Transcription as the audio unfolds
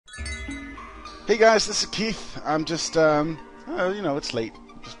Hey guys, this is Keith. I'm just, you know, it's late.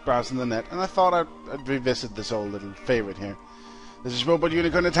 Just browsing the net, and I thought I'd revisit this old little favorite here. This is Robot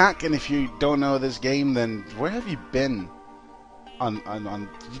Unicorn Attack, and if you don't know this game, then where have you been? Did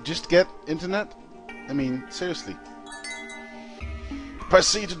you just get internet? I mean, seriously. Press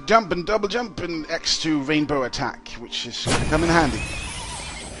C to jump and double jump, and X to rainbow attack, which is going to come in handy.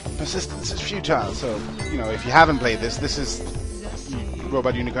 Persistence is futile, so, you know, if you haven't played this, this is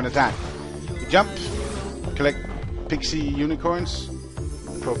Robot Unicorn Attack. You jump, collect pixie unicorns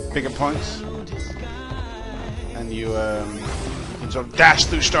for bigger points, and you can sort of dash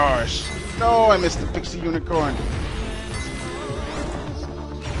through stars. No, I missed the pixie unicorn.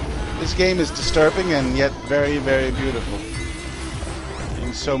 This game is disturbing and yet very, very beautiful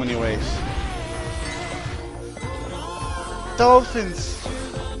in so many ways. Dolphins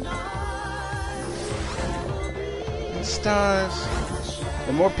and stars.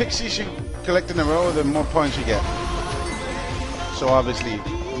 The more pixies you collect in a row, the more points you get. So obviously,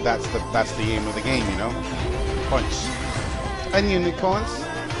 that's the aim of the game, you know, points and unicorns.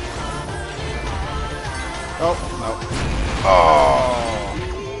 Oh no!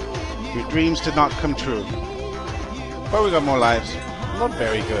 Oh, your dreams did not come true. But we got more lives. I'm not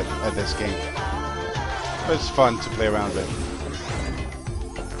very good at this game, but it's fun to play around with.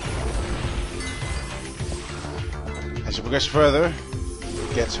 As you progress further,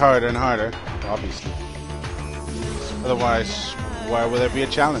 it gets harder and harder, obviously. Otherwise, why will there be a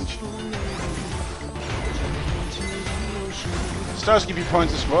challenge? Stars give you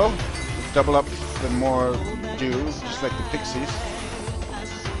points as well. Double up the more you do, just like the pixies.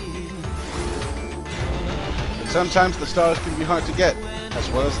 But sometimes the stars can be hard to get, as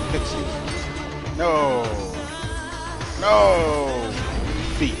well as the pixies. No! No!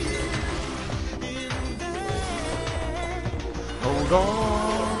 Feet. Hold on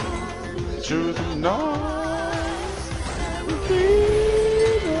to the north.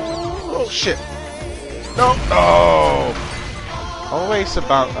 Oh shit! No! No! Always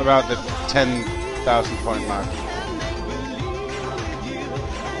around the 10,000 point mark.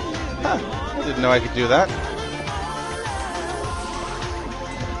 Huh, I didn't know I could do that.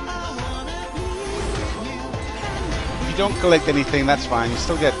 If you don't collect anything, that's fine. You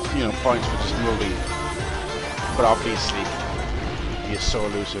still get, you know, points for just moving. But obviously, you're so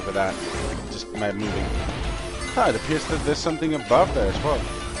elusive with that. Just by moving. Ah, it appears that there's something above there as well.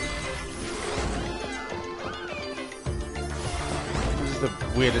 This is the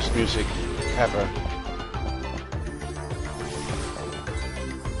weirdest music ever.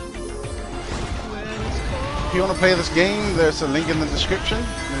 If you want to play this game, there's a link in the description.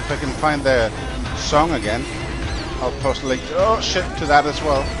 And if I can find the song again, I'll post a link to, oh shit, to that as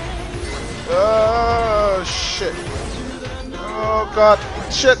well. Oh shit. Oh god.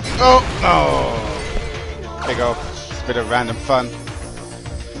 Shit. Oh no. There you go. It's a bit of random fun.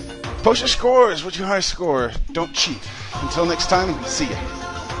 Post your scores. What's your highest score? Don't cheat. Until next time, see ya.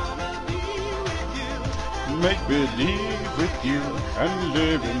 Make believe with you and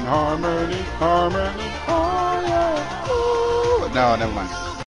live in harmony, harmony. Oh yeah. Ooh. No, never mind.